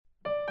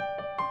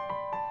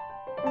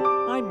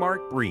I'm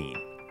Mark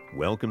Breen.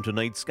 Welcome to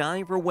Night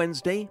Sky for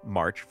Wednesday,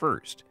 March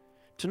 1st.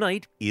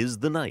 Tonight is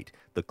the night,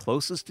 the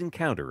closest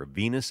encounter of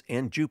Venus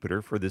and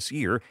Jupiter for this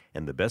year,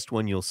 and the best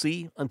one you'll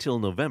see until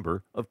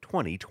November of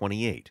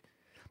 2028.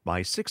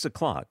 By 6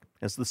 o'clock,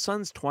 as the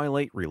sun's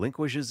twilight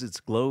relinquishes its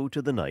glow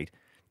to the night,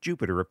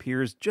 Jupiter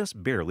appears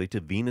just barely to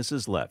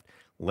Venus's left,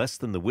 less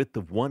than the width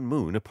of one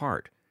moon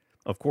apart.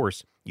 Of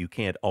course, you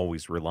can't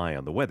always rely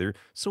on the weather,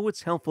 so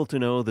it's helpful to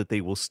know that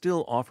they will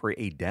still offer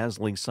a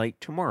dazzling sight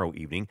tomorrow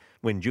evening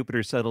when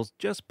Jupiter settles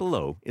just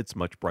below its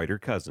much brighter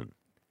cousin.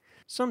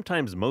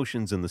 Sometimes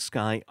motions in the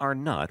sky are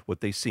not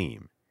what they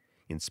seem.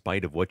 In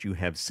spite of what you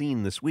have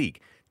seen this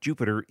week,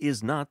 Jupiter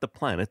is not the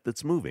planet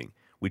that's moving,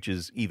 which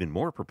is even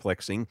more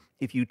perplexing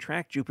if you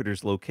track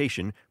Jupiter's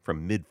location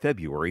from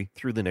mid-February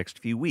through the next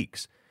few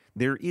weeks.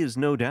 There is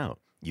no doubt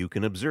you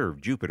can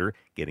observe Jupiter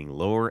getting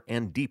lower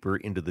and deeper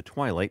into the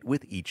twilight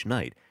with each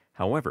night.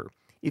 However,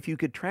 if you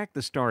could track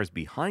the stars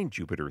behind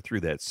Jupiter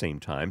through that same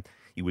time,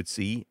 you would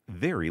see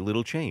very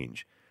little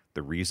change.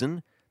 The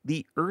reason?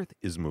 The Earth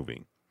is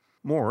moving.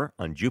 More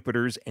on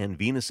Jupiter's and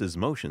Venus's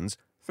motions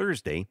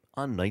Thursday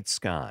on Night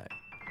Sky.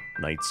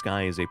 Night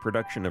Sky is a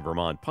production of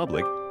Vermont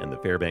Public and the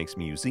Fairbanks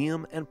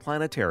Museum and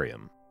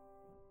Planetarium.